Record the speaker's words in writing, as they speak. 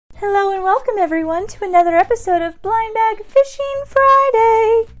Hello and welcome everyone to another episode of Blind Bag Fishing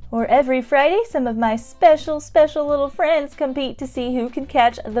Friday! Where every Friday some of my special little friends compete to see who can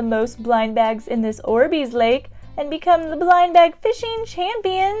catch the most blind bags in this Orbeez lake and become the blind bag fishing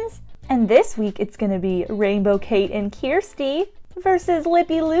champions. And this week it's gonna be Rainbow Kate and Kirstea versus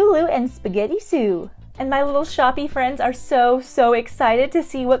Lippy Lulu and Spaghetti Sue. And my little Shoppie friends are so excited to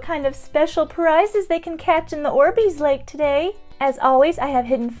see what kind of special prizes they can catch in the Orbeez lake today. As always, I have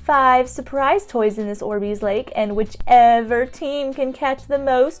hidden 5 surprise toys in this Orbeez lake, and whichever team can catch the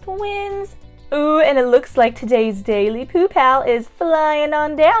most wins. Ooh, and it looks like today's daily poo pal is flying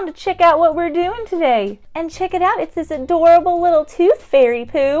on down to check out what we're doing today. And check it out, it's this adorable little tooth fairy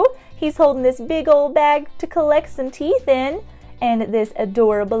Pooh. He's holding this big old bag to collect some teeth in, and this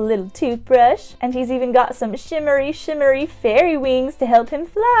adorable little toothbrush. And he's even got some shimmery fairy wings to help him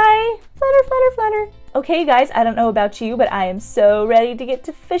fly. Flutter, flutter, flutter. Okay guys, I don't know about you, but I am so ready to get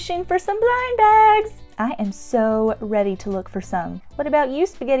to fishing for some blind bags. I am so ready to look for some. What about you,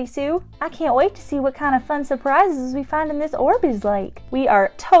 Spaghetti Sue? I can't wait to see what kind of fun surprises we find in this Orbeez lake. We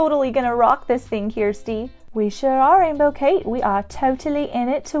are totally gonna rock this thing, Kirstea. We sure are, Rainbow Kate. We are totally in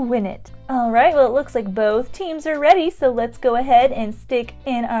it to win it. Alright, well it looks like both teams are ready, so let's go ahead and stick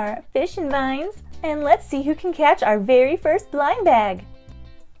in our fishing vines and let's see who can catch our very first blind bag.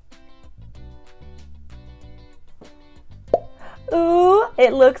 Ooh,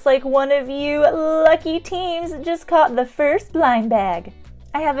 it looks like one of you lucky teams just caught the first blind bag.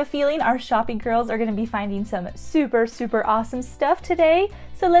 I have a feeling our Shoppie girls are going to be finding some super awesome stuff today.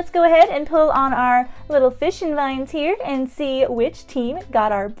 So let's go ahead and pull on our little fishing vines here and see which team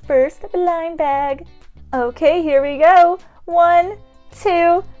got our first blind bag. Okay, here we go. 1,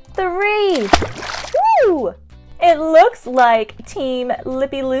 2, 3. Woo! It looks like Team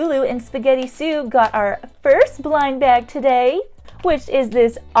Lippy Lulu and Spaghetti Sue got our first blind bag today, which is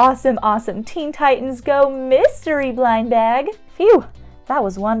this awesome Teen Titans Go mystery blind bag. Phew, that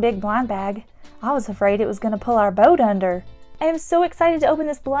was one big blind bag. I was afraid it was gonna pull our boat under. I am so excited to open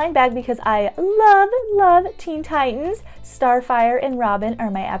this blind bag because I love Teen Titans. Starfire and Robin are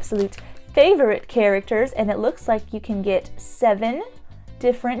my absolute favorite characters, and it looks like you can get 7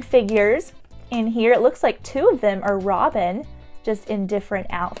 different figures in here. It looks like 2 of them are Robin, just in different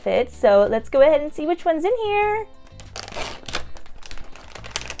outfits. So let's go ahead and see which one's in here.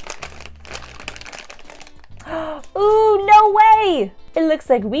 Ooh, no way! It looks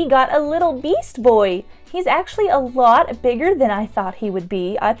like we got a little Beast Boy. He's actually a lot bigger than I thought he would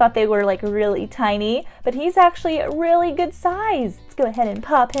be. I thought they were like really tiny, but he's actually a really good size. Let's go ahead and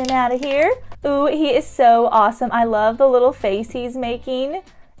pop him out of here. Ooh, he is so awesome. I love the little face he's making,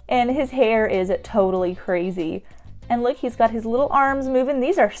 and his hair is totally crazy. And look, he's got his little arms moving.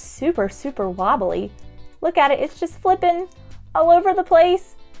 These are super wobbly. Look at it, it's just flipping all over the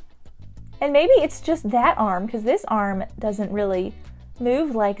place. And maybe it's just that arm, because this arm doesn't really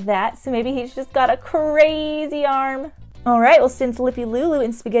move like that. So maybe he's just got a crazy arm. Alright, well since Lippy Lulu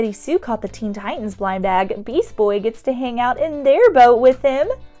and Spaghetti Sue caught the Teen Titans blind bag, Beast Boy gets to hang out in their boat with him.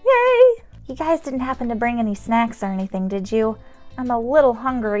 Yay! You guys didn't happen to bring any snacks or anything, did you? I'm a little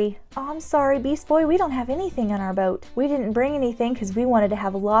hungry. Oh, I'm sorry, Beast Boy, we don't have anything on our boat. We didn't bring anything because we wanted to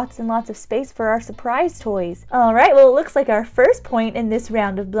have lots and lots of space for our surprise toys. Alright, well it looks like our first point in this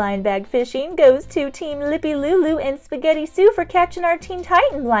round of blind bag fishing goes to Team Lippy Lulu and Spaghetti Sue for catching our Teen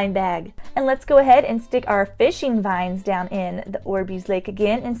Titan blind bag. And let's go ahead and stick our fishing vines down in the Orbeez lake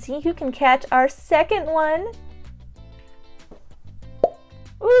again and see who can catch our second one.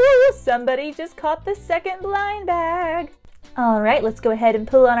 Ooh, somebody just caught the second blind bag. Alright, let's go ahead and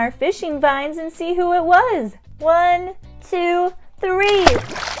pull on our fishing vines and see who it was. 1, 2, 3.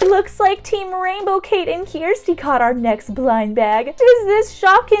 Looks like Team Rainbow Kate and Kirstea caught our next blind bag. It is this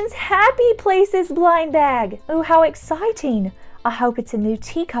Shopkins Happy Places blind bag. Oh, how exciting. I hope it's a new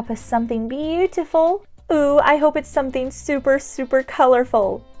teacup of something beautiful. Ooh, I hope it's something super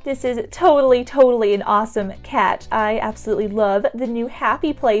colorful. This is totally an awesome catch. I absolutely love the new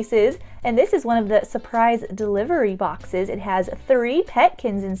Happy Places. And this is one of the surprise delivery boxes. It has 3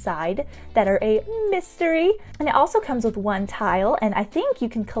 petkins inside that are a mystery. And it also comes with 1 tile, and I think you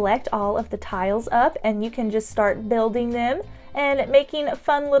can collect all of the tiles up and you can just start building them and making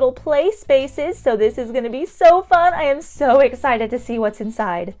fun little play spaces. So this is gonna be so fun. I am so excited to see what's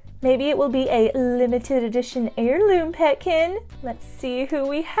inside. Maybe it will be a limited edition heirloom petkin. Let's see who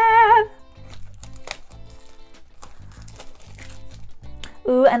we have.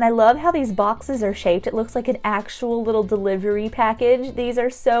 Ooh, and I love how these boxes are shaped. It looks like an actual little delivery package. These are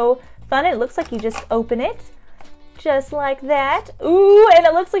so fun. It looks like you just open it just like that. Ooh, and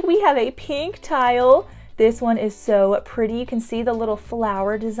it looks like we have a pink tile. This one is so pretty. You can see the little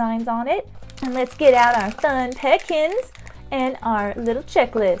flower designs on it. And let's get out our fun petkins and our little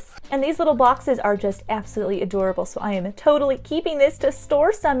checklist. And these little boxes are just absolutely adorable, so I am totally keeping this to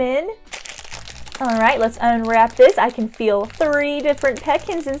store some in. All right, let's unwrap this. I can feel 3 different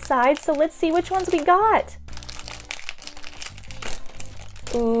petkins inside, so let's see which ones we got.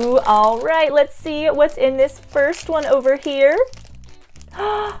 Ooh, all right, let's see what's in this first one over here.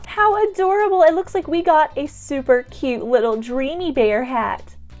 How adorable. It looks like we got a super cute little dreamy bear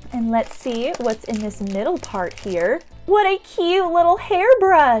hat. And let's see what's in this middle part here. What a cute little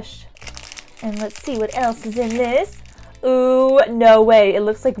hairbrush. And let's see what else is in this. Ooh, no way. It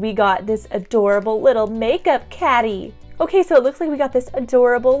looks like we got this adorable little makeup caddy. Okay, so it looks like we got this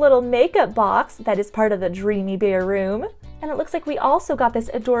adorable little makeup box that is part of the Dreamy Bear room. And it looks like we also got this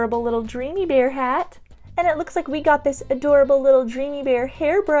adorable little Dreamy Bear hat. And it looks like we got this adorable little Dreamy Bear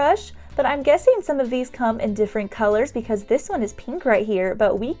hairbrush. But I'm guessing some of these come in different colors because this one is pink right here,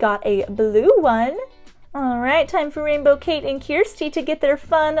 but we got a blue one. All right, time for Rainbow Kate and Kirstea to get their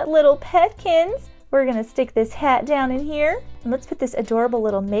fun little petkins. We're gonna stick this hat down in here. And let's put this adorable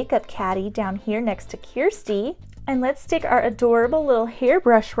little makeup caddy down here next to Kirstea. And let's stick our adorable little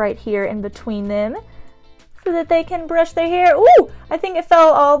hairbrush right here in between them so that they can brush their hair. Ooh, I think it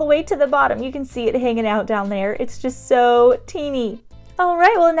fell all the way to the bottom. You can see it hanging out down there. It's just so teeny. All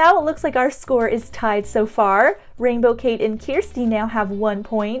right, well now it looks like our score is tied so far. Rainbow Kate and Kirstea now have 1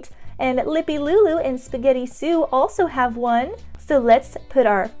 point, and Lippy Lulu and Spaghetti Sue also have 1. So let's put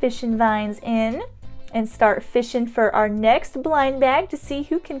our fishing vines in and start fishing for our next blind bag to see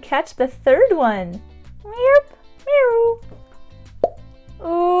who can catch the 3rd one. Meow, meow.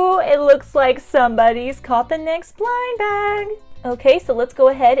 Ooh, it looks like somebody's caught the next blind bag. Okay, so let's go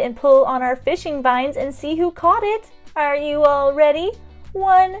ahead and pull on our fishing vines and see who caught it. Are you all ready?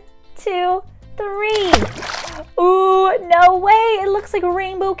 1, 2, 3. Ooh, no way! It looks like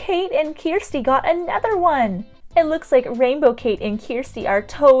Rainbow Kate and Kirstea got another one. It looks like Rainbow Kate and Kirstea are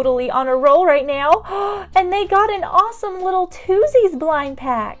totally on a roll right now. And they got an awesome little Twozies blind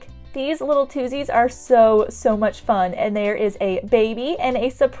pack. These little Twozies are so much fun, and there is a baby and a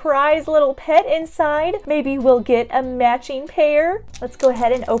surprise little pet inside. Maybe we'll get a matching pair. Let's go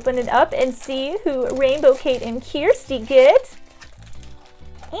ahead and open it up and see who Rainbow Kate and Kirstea get.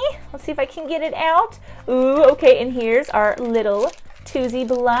 Let's see if I can get it out. Ooh, okay, and here's our little Twozie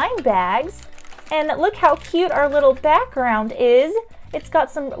blind bags. And look how cute our little background is. It's got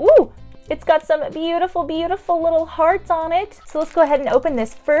some, ooh! It's got some beautiful little hearts on it. So let's go ahead and open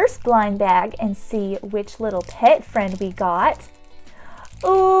this first blind bag and see which little pet friend we got.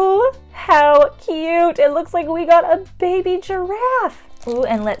 Ooh, how cute. It looks like we got a baby giraffe. Ooh,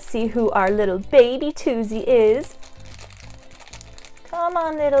 and let's see who our little baby Twozie is. Come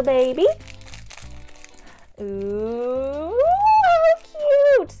on, little baby. Ooh, how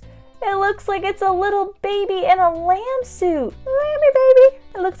cute. It looks like it's a little baby in a lamb suit. Lammy baby.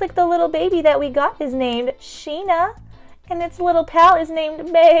 It looks like the little baby that we got is named Sheena, and its little pal is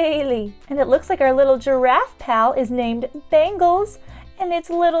named Bailey. And it looks like our little giraffe pal is named Bangles, and its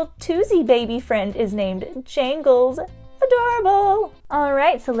little Twozie baby friend is named Jangles. Adorable. All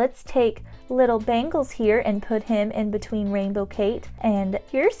right, so let's take little Bangles here and put him in between Rainbow Kate and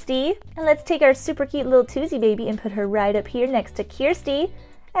Kirstea. And let's take our super cute little Twozie baby and put her right up here next to Kirstea.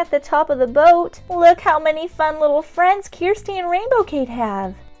 At the top of the boat. Look how many fun little friends Kirstea and Rainbow Kate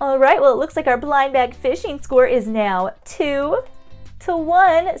have. All right, well, it looks like our blind bag fishing score is now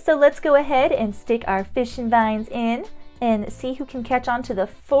 2-1. So let's go ahead and stick our fishing vines in and see who can catch on to the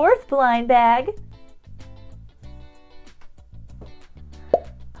 4th blind bag.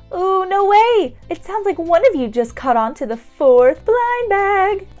 Ooh, no way! It sounds like one of you just caught on to the 4th blind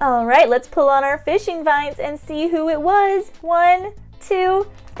bag. All right, let's pull on our fishing vines and see who it was. 1, 2,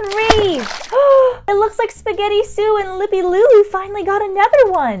 3. It looks like Spaghetti Sue and Lippy Lulu finally got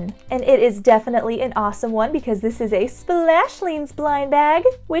another one. And it is definitely an awesome one because this is a Splashlings blind bag,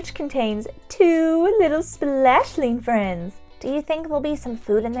 which contains 2 little Splashling friends. Do you think there'll be some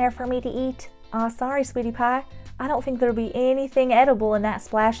food in there for me to eat? Aw, sorry, sweetie pie. I don't think there'll be anything edible in that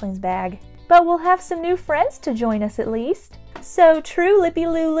Splashlings bag. But we'll have some new friends to join us at least. So true, Lippy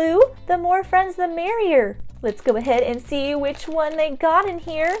Lulu. The more friends, the merrier. Let's go ahead and see which one they got in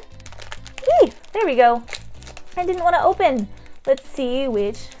here. Eee, there we go. I didn't want to open. Let's see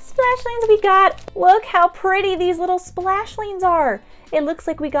which Splashlings we got. Look how pretty these little Splashlings are. It looks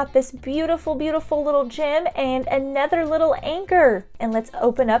like we got this beautiful little gem and another little anchor. And let's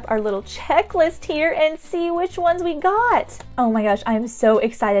open up our little checklist here and see which ones we got. Oh my gosh, I'm so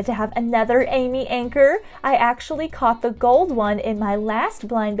excited to have another Amy anchor. I actually caught the gold one in my last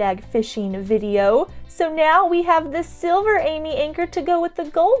blind bag fishing video. So now we have the silver Amy anchor to go with the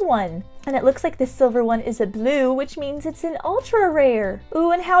gold one. And it looks like the silver one is a blue, which means it's an ultra rare.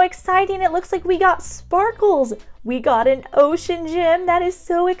 Ooh, and how exciting. It looks like we got sparkles. We got an ocean gem. That is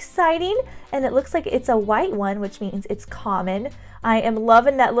so exciting. And it looks like it's a white one, which means it's common. I am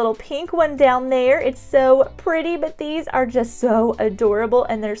loving that little pink one down there. It's so pretty, but these are just so adorable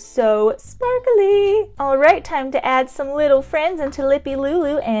and they're so sparkly. All right, time to add some little friends into Lippy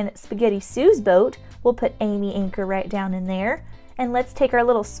Lulu and Spaghetti Sue's boat. We'll put Amy anchor right down in there. And let's take our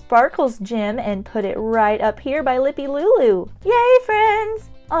little sparkles gem and put it right up here by Lippy Lulu. Yay, friends!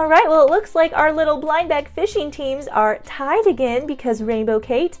 All right, well, it looks like our little blind bag fishing teams are tied again because Rainbow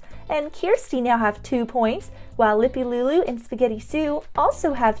Kate and Kirstea now have 2 points, while Lippy Lulu and Spaghetti Sue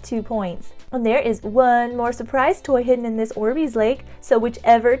also have 2 points. And there is one more surprise toy hidden in this Orbeez lake, so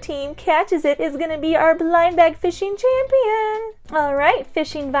whichever team catches it is gonna be our blind bag fishing champion. All right,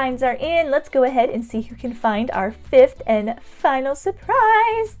 fishing vines are in. Let's go ahead and see who can find our 5th and final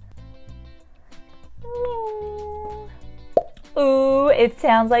surprise. Ooh, it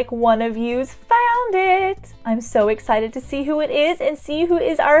sounds like one of you's found it. I'm so excited to see who it is and see who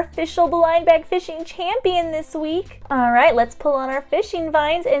is our official blind bag fishing champion this week. All right, let's pull on our fishing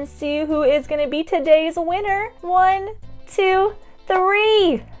vines and see who is gonna be today's winner. 1, 2,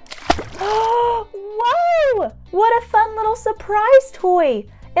 3. Whoa! What a fun little surprise toy.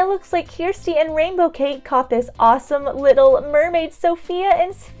 It looks like Kirstea and Rainbow Kate caught this awesome little Mermaid Sophia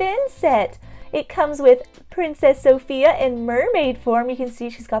and Sven set. It comes with Princess Sophia in mermaid form. You can see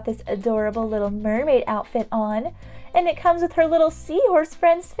she's got this adorable little mermaid outfit on. And it comes with her little seahorse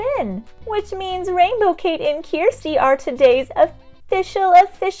friend Sven, which means Rainbow Kate and Kirstea are today's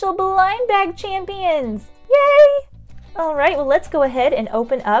official blind bag champions. Yay! All right, well, let's go ahead and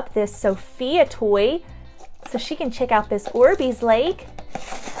open up this Sophia toy so she can check out this Orbeez lake.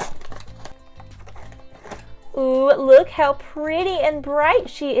 Ooh, look how pretty and bright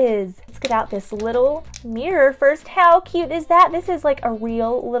she is. Let's get out this little mirror first. How cute is that? This is like a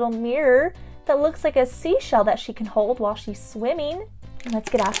real little mirror that looks like a seashell that she can hold while she's swimming. And let's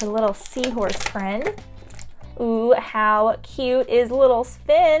get out her little seahorse friend. Ooh, how cute is little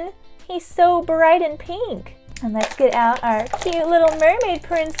Sven? He's so bright and pink. And let's get out our cute little mermaid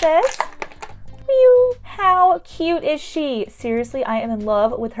princess. Whew, how cute is she? Seriously, I am in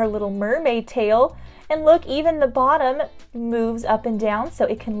love with her little mermaid tail. And look, even the bottom moves up and down so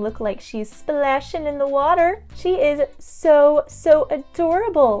it can look like she's splashing in the water. She is so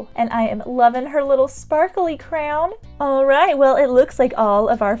adorable. And I am loving her little sparkly crown. All right, well, it looks like all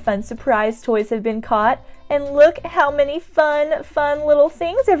of our fun surprise toys have been caught. And look how many fun little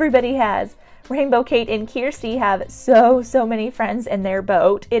things everybody has. Rainbow Kate and Kirstea have so many friends in their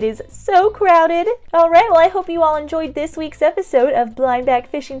boat. It is so crowded. All right, well, I hope you all enjoyed this week's episode of Blind Bag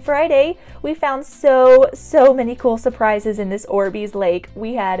Fishing Friday. We found so many cool surprises in this Orbeez lake.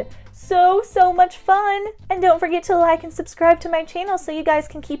 We had so much fun. And don't forget to like and subscribe to my channel so you guys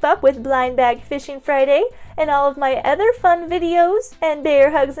can keep up with Blind Bag Fishing Friday and all of my other fun videos. And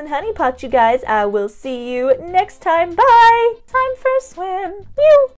bear hugs and honey pots, you guys. I will see you next time. Bye! Time for a swim. Whew!